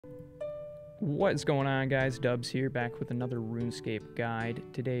What's going on, guys? Dubs here, back with another RuneScape guide.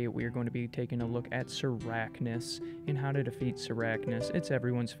 Today we are going to be taking a look at Sarachnis and how to defeat Sarachnis. It's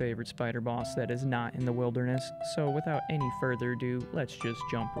everyone's favorite spider boss that is not in the wilderness, so without any further ado, let's just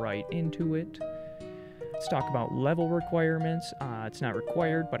jump right into it. Let's talk about level requirements. It's not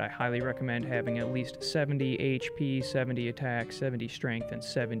required, but I highly recommend having at least 70 HP, 70 attack, 70 strength, and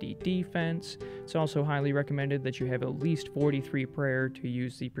 70 defense. It's also highly recommended that you have at least 43 prayer to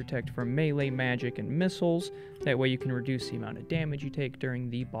use the protect from melee, magic, and missiles. That way you can reduce the amount of damage you take during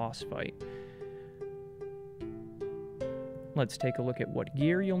the boss fight. Let's take a look at what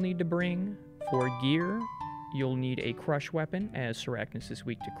gear you'll need to bring. For gear, you'll need a crush weapon, as Sarachnis is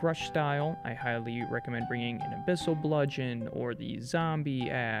weak to crush style. I highly recommend bringing an abyssal bludgeon or the zombie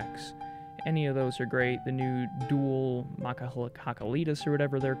axe. Any of those are great. The new dual Hakalitas or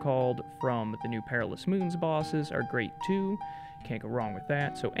whatever they're called from the new Perilous Moons bosses are great too. Can't go wrong with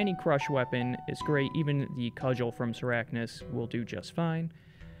that. So any crush weapon is great. Even the cudgel from Sarachnis will do just fine.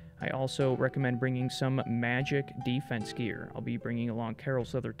 I also recommend bringing some magic defense gear. I'll be bringing along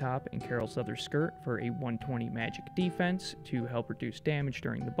Carol's leather top and Carol's leather skirt for a 120 magic defense to help reduce damage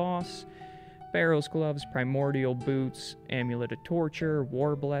during the boss. Barrow's gloves, primordial boots, amulet of torture,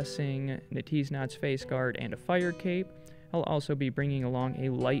 war blessing, Natiznot's face guard, and a fire cape. I'll also be bringing along a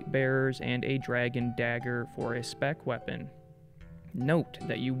light bearers and a dragon dagger for a spec weapon. Note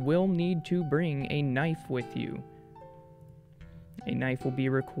that you will need to bring a knife with you. A knife will be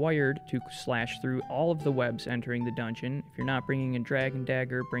required to slash through all of the webs entering the dungeon. If you're not bringing a dragon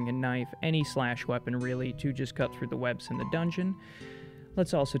dagger, bring a knife, any slash weapon really, to just cut through the webs in the dungeon.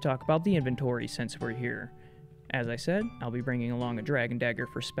 Let's also talk about the inventory since we're here. As I said, I'll be bringing along a dragon dagger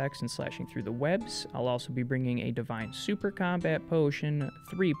for specs and slashing through the webs. I'll also be bringing a divine super combat potion,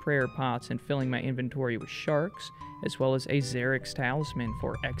 3 prayer pots, and filling my inventory with sharks, as well as a Xerix talisman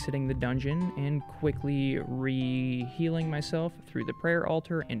for exiting the dungeon and quickly re-healing myself through the prayer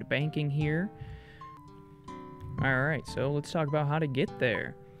altar and banking here. Alright, so let's talk about how to get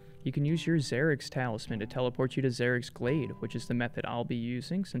there. You can use your Xerix talisman to teleport you to Xerix Glade, which is the method I'll be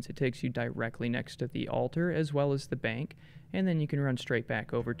using since it takes you directly next to the altar as well as the bank, and then you can run straight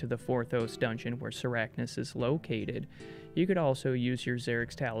back over to the Fourthos dungeon where Sarachnis is located. You could also use your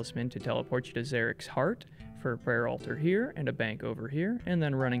Xerix talisman to teleport you to Xerix Heart for a prayer altar here and a bank over here, and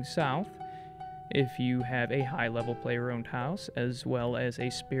then running south. If you have a high-level player-owned house, as well as a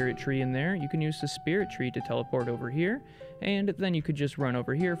spirit tree in there, you can use the spirit tree to teleport over here, and then you could just run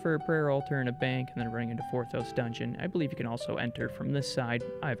over here for a prayer altar and a bank, and then running into Fourthos dungeon. I believe you can also enter from this side.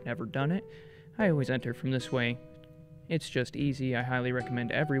 I've never done it. I always enter from this way. It's just easy. I highly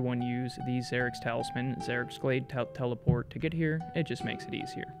recommend everyone use the Xerix Talisman, Xerix Glade teleport to get here. It just makes it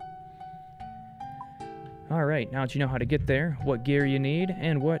easier. Alright, now that you know how to get there, what gear you need,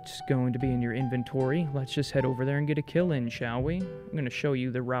 and what's going to be in your inventory, let's just head over there and get a kill in, shall we? I'm going to show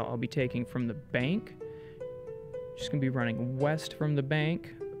you the route I'll be taking from the bank. Just going to be running west from the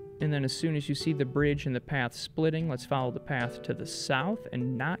bank, and then as soon as you see the bridge and the path splitting, let's follow the path to the south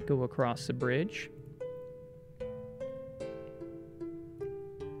and not go across the bridge.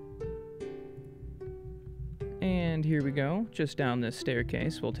 And here we go, just down this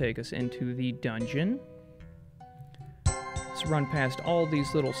staircase will take us into the dungeon. Run past all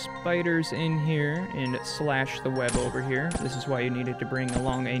these little spiders in here and slash the web over here. This is why you needed to bring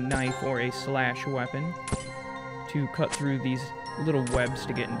along a knife or a slash weapon to cut through these little webs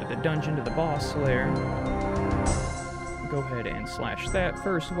to get into the dungeon to the boss lair. Go ahead and slash that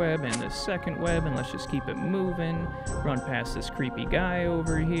first web and the second web, and let's just keep it moving. Run past this creepy guy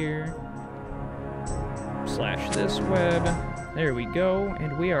over here. Slash this web. There we go,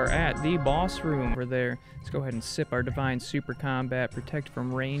 and we are at the boss room over there. Let's go ahead and sip our divine super combat, protect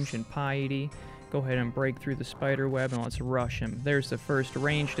from range and piety. Go ahead and break through the spider web and let's rush him. There's the first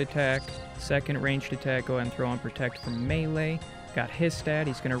ranged attack. Second ranged attack, go ahead and throw on protect from melee. Got his stat,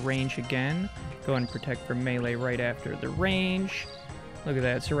 he's gonna range again. Go ahead and protect from melee right after the range. Look at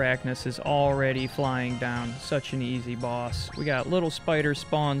that, Sarachnis is already flying down. Such an easy boss. We got little spider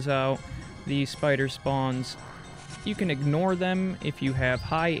spawns out. These spider spawns, you can ignore them if you have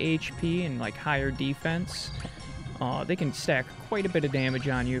high HP and like higher defense. They can stack quite a bit of damage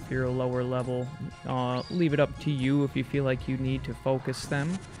on you if you're a lower level. Leave it up to you if you feel like you need to focus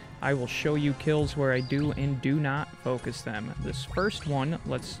them. I will show you kills where I do and do not focus them. This first one,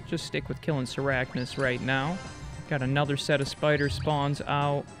 let's just stick with killing Sarachnis right now. Got another set of spider spawns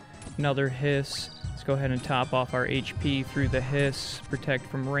out, another hiss. Let's go ahead and top off our HP through the hiss, protect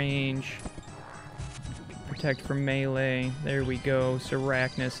from range. Protect from melee. There we go.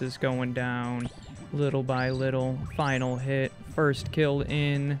 Sarachnis is going down. Little by little, final hit, first kill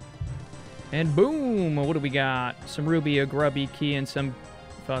in, and boom! What do we got? Some ruby, a grubby key, and some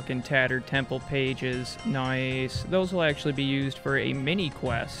fucking tattered temple pages. Nice. Those will actually be used for a mini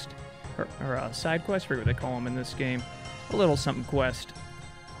quest, or a side quest, I forget what they call them in this game. A little something quest.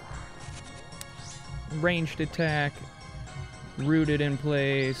 Ranged attack, rooted in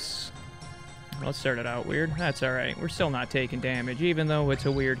place. Let's start it out weird. That's alright. We're still not taking damage, even though it's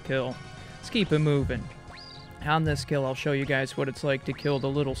a weird kill. Let's keep it moving. On this kill, I'll show you guys what it's like to kill the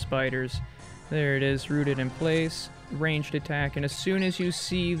little spiders. There it is, rooted in place. Ranged attack, and as soon as you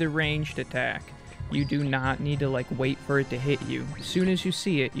see the ranged attack, you do not need to, like, wait for it to hit you. As soon as you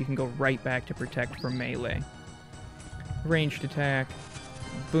see it, you can go right back to protect from melee. Ranged attack.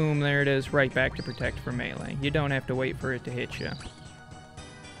 Boom, there it is, right back to protect from melee. You don't have to wait for it to hit you.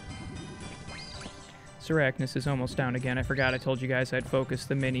 Sarachnis is almost down again. I forgot I told you guys I'd focus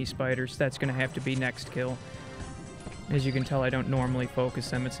the mini spiders. That's going to have to be next kill. As you can tell, I don't normally focus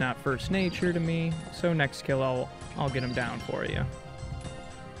them. It's not first nature to me. So next kill, I'll get them down for you.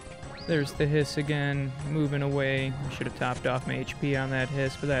 There's the hiss again, moving away. I should have topped off my HP on that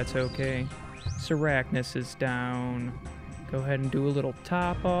hiss, but that's okay. Sarachnis is down. Go ahead and do a little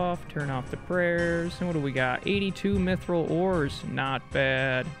top off, turn off the prayers, and what do we got? 82 mithril ores, not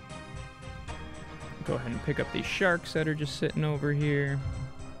bad. Go ahead and pick up these sharks that are just sitting over here.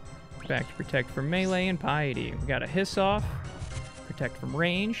 Back to protect from melee and piety. We got a hiss off, protect from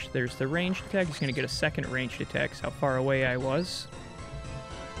range. There's the ranged attack. He's gonna get a second ranged attack. That's how far away I was.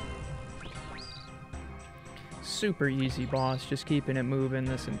 Super easy boss, just keeping it moving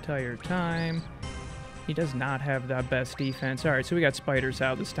this entire time. He does not have the best defense. Alright, so we got spiders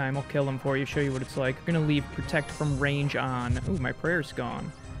out this time. I'll kill them for you, show you what it's like. We're gonna leave protect from range on. Ooh, my prayer's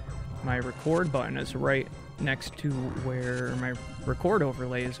gone. My record button is right next to where my record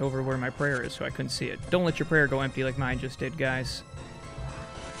overlay is, over where my prayer is, so I couldn't see it. Don't let your prayer go empty like mine just did, guys.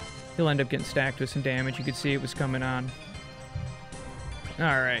 He'll end up getting stacked with some damage. You could see it was coming on.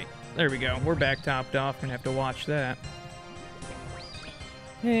 Alright, there we go. We're back topped off. Gonna have to watch that.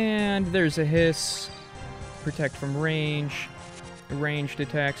 And there's a hiss. Protect from range. Ranged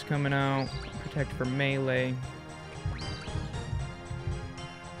attacks coming out. Protect from melee.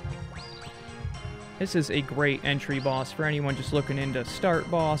 This is a great entry boss for anyone just looking into start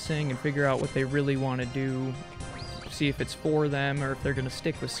bossing and figure out what they really want to do. See if it's for them or if they're going to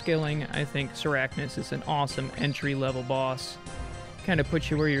stick with skilling. I think Sarachnis is an awesome entry-level boss. Kind of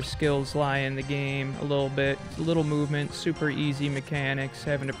puts you where your skills lie in the game a little bit. A little movement, super easy mechanics,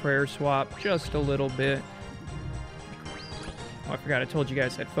 having to prayer swap just a little bit. Oh, I forgot I told you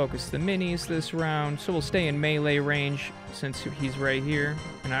guys I'd focus the minis this round, so we'll stay in melee range since he's right here,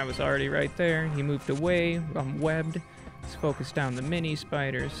 and I was already right there. He moved away, I'm webbed. Let's focus down the mini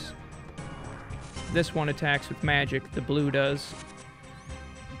spiders. This one attacks with magic, the blue does.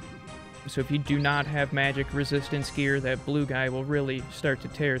 So if you do not have magic resistance gear, that blue guy will really start to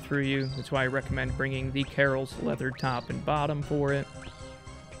tear through you. That's why I recommend bringing the Carol's leather top and bottom for it.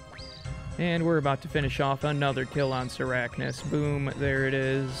 And we're about to finish off another kill on Sarachnis. Boom, there it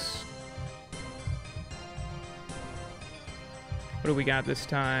is. What do we got this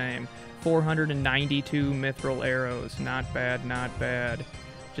time? 492 mithril arrows. Not bad, not bad.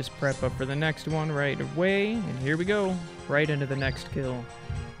 Just prep up for the next one right away. And here we go. Right into the next kill.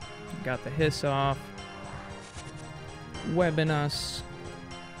 Got the hiss off. Webbing us.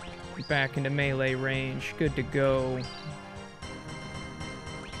 Back into melee range. Good to go.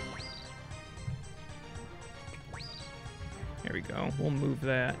 There we go. We'll move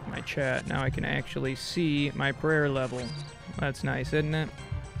that in my chat. Now I can actually see my prayer level. That's nice, isn't it?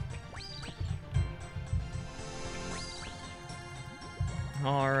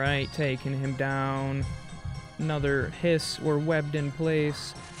 Alright, taking him down. Another hiss. We're webbed in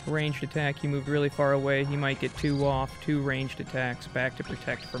place. Ranged attack. He moved really far away. He might get two off. Two ranged attacks. Back to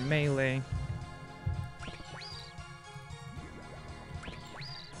protect from melee.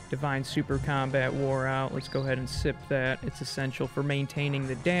 Divine Super Combat wore out. Let's go ahead and sip that. It's essential for maintaining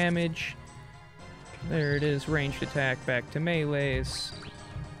the damage. There it is. Ranged attack back to melees.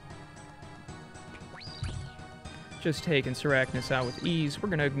 Just taking Sarachnis out with ease. We're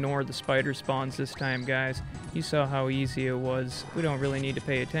going to ignore the spider spawns this time, guys. You saw how easy it was. We don't really need to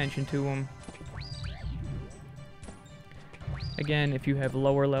pay attention to them. Again, if you have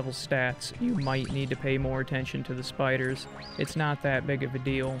lower level stats, you might need to pay more attention to the spiders. It's not that big of a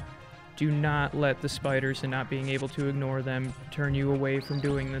deal. Do not let the spiders and not being able to ignore them turn you away from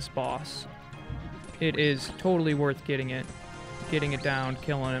doing this boss. It is totally worth getting it down,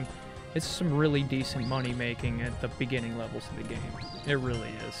 killing him. It's some really decent money making at the beginning levels of the game. It really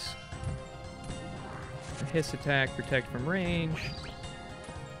is. hiss attack, protect from range.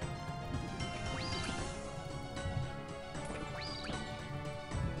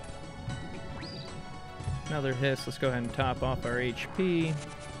 Another hiss. Let's go ahead and top off our HP.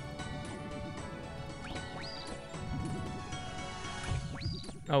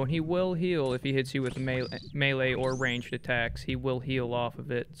 Oh, and he will heal if he hits you with melee or ranged attacks. He will heal off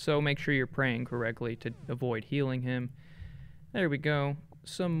of it. So make sure you're praying correctly to avoid healing him. There we go.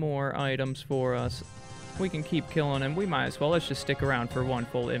 Some more items for us. We can keep killing him. We might as well. Let's just stick around for one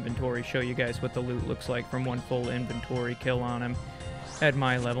full inventory. Show you guys what the loot looks like from one full inventory kill on him. At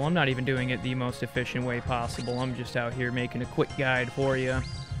my level, I'm not even doing it the most efficient way possible. I'm just out here making a quick guide for you.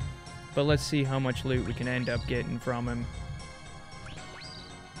 But let's see how much loot we can end up getting from him.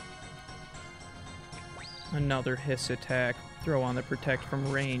 Another hiss attack. Throw on the protect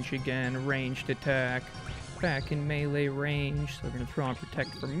from range again. Ranged attack. Back in melee range. So we're going to throw on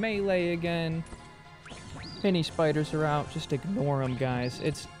protect from melee again. Any spiders are out. Just ignore them, guys.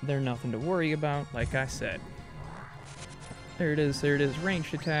 They're nothing to worry about, like I said. There it is, there it is.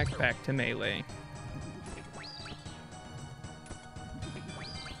 Ranged attack, back to melee.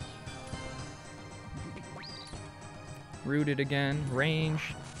 Rooted again,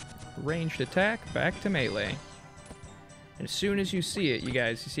 range. Ranged attack, back to melee. And as soon as you see it, you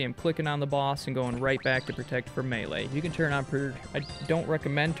guys, you see him clicking on the boss and going right back to protect for melee. You can turn on I don't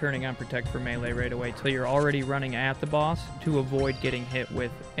recommend turning on protect for melee right away till you're already running at the boss to avoid getting hit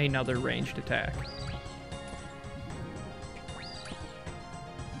with another ranged attack.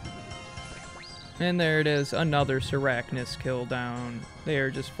 And there it is, another Sarachnis kill down. They are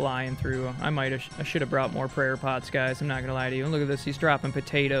just flying through. I should have brought more prayer pots, guys. I'm not gonna lie to you. And look at this, he's dropping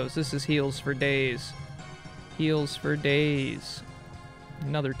potatoes. This is heals for days. Heals for days.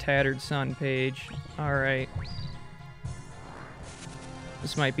 Another tattered sun page. Alright.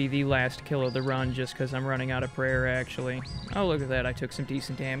 This might be the last kill of the run just because I'm running out of prayer, actually. Oh, look at that. I took some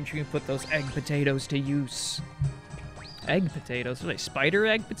decent damage. You can put those egg potatoes to use. Egg potatoes? Are they spider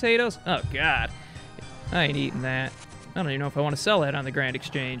egg potatoes? Oh, God. I ain't eating that. I don't even know if I want to sell that on the Grand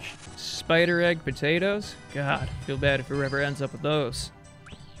Exchange. Spider egg potatoes? God, feel bad if whoever ends up with those.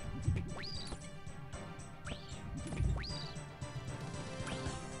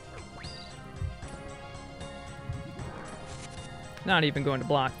 Not even going to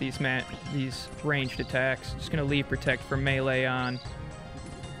block these ranged attacks. Just going to leave protect for melee on.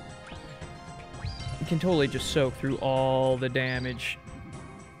 You can totally just soak through all the damage.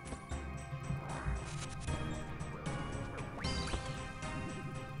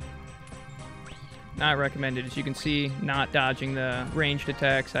 Not recommended. As you can see, not dodging the ranged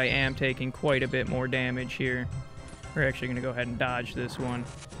attacks. I am taking quite a bit more damage here. We're actually going to go ahead and dodge this one.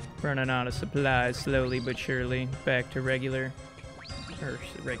 Running out of supplies slowly but surely. Back to regular. Or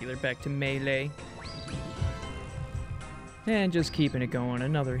regular, back to melee. And just keeping it going.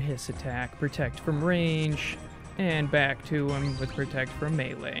 Another hiss attack. Protect from range. And back to him with protect from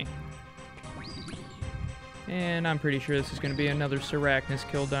melee. And I'm pretty sure this is going to be another Sarachnis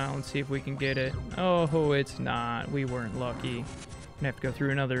kill down. Let's see if we can get it. Oh, it's not. We weren't lucky. Gonna have to go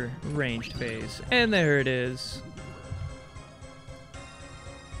through another ranged phase. And there it is.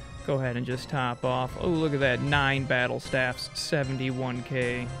 Go ahead and just top off. Oh, look at that. 9 battle staffs,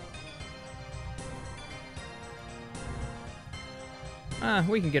 71k.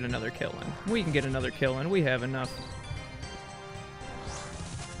 We can get another kill in. We can get another kill in. We have enough.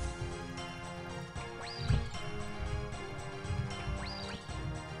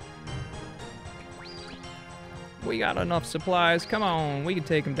 We got enough supplies. Come on, we can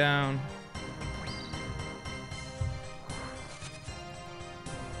take him down.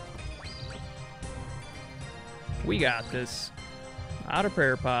 We got this. Out of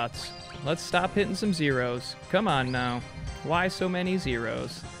prayer pots. Let's stop hitting some zeros. Come on now. Why so many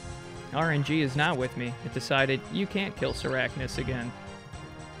zeros? RNG is not with me. It decided you can't kill Sarachnis again.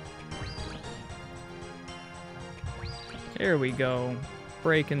 There we go.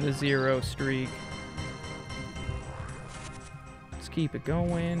 Breaking the zero streak. Let's keep it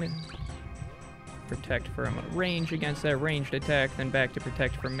going. Protect from range against that ranged attack, then back to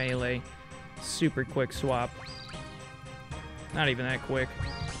protect from melee. Super quick swap. Not even that quick.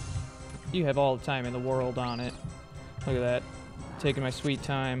 You have all the time in the world on it. Look at that. Taking my sweet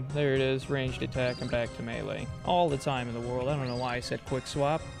time. There it is. Ranged attack and back to melee. All the time in the world. I don't know why I said quick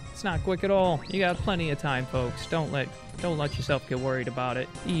swap. It's not quick at all. You got plenty of time, folks. Don't let yourself get worried about it.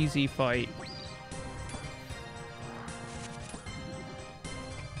 Easy fight.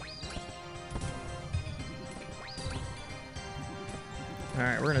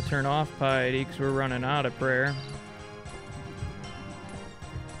 Alright, we're going to turn off piety because we're running out of prayer.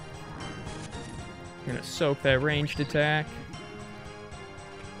 Gonna soak that ranged attack.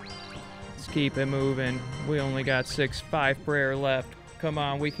 Let's keep it moving. We only got 5 prayer left. Come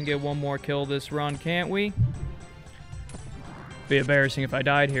on, we can get one more kill this run, can't we? Be embarrassing if I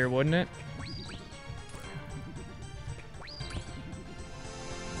died here, wouldn't it?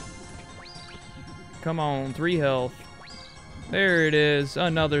 Come on, 3 health. There it is,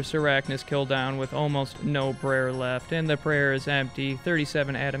 another Sarachnis kill down with almost no prayer left, and the prayer is empty.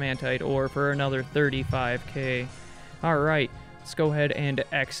 37 adamantite ore for another 35k. Alright, let's go ahead and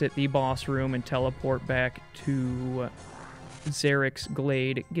exit the boss room and teleport back to Zarek's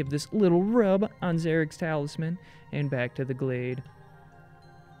Glade. Give this little rub on Zarek's talisman, and back to the Glade.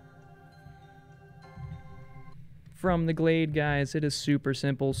 From the Glade, guys, it is super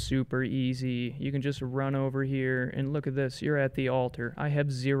simple, super easy. You can just run over here, and look at this. You're at the altar. I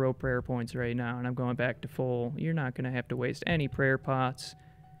have 0 prayer points right now, and I'm going back to full. You're not going to have to waste any prayer pots.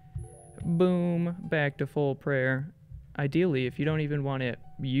 Boom, back to full prayer. Ideally, if you don't even want to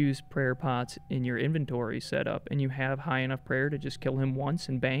use prayer pots in your inventory setup, and you have high enough prayer to just kill him once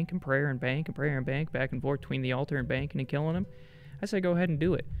and bank and prayer and bank and prayer and bank, back and forth between the altar and banking and killing him, I say go ahead and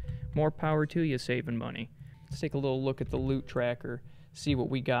do it. More power to you, saving money. Let's take a little look at the loot tracker, see what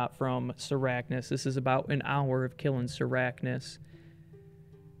we got from Sarachnis. This is about an hour of killing Sarachnis.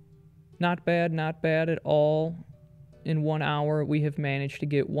 Not bad at all. In 1 hour, we have managed to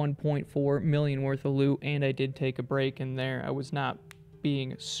get 1.4 million worth of loot, and I did take a break in there. I was not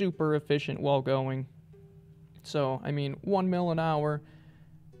being super efficient while going. So, I mean, 1 mil an hour,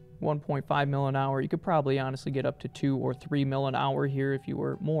 1.5 mil an hour. You could probably honestly get up to 2 or 3 mil an hour here if you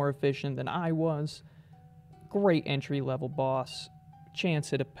were more efficient than I was. Great entry-level boss,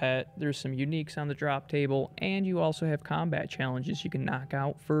 chance at a pet, there's some uniques on the drop table, and you also have combat challenges you can knock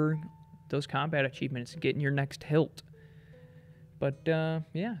out for those combat achievements and getting your next hilt. But,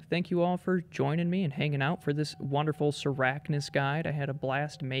 yeah, thank you all for joining me and hanging out for this wonderful Sarachnis guide. I had a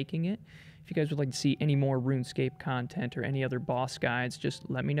blast making it. If you guys would like to see any more RuneScape content or any other boss guides, just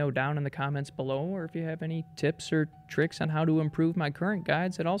let me know down in the comments below, or if you have any tips or tricks on how to improve my current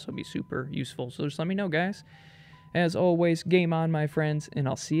guides, that'd also be super useful. So just let me know, guys. As always, game on, my friends, and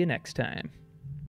I'll see you next time.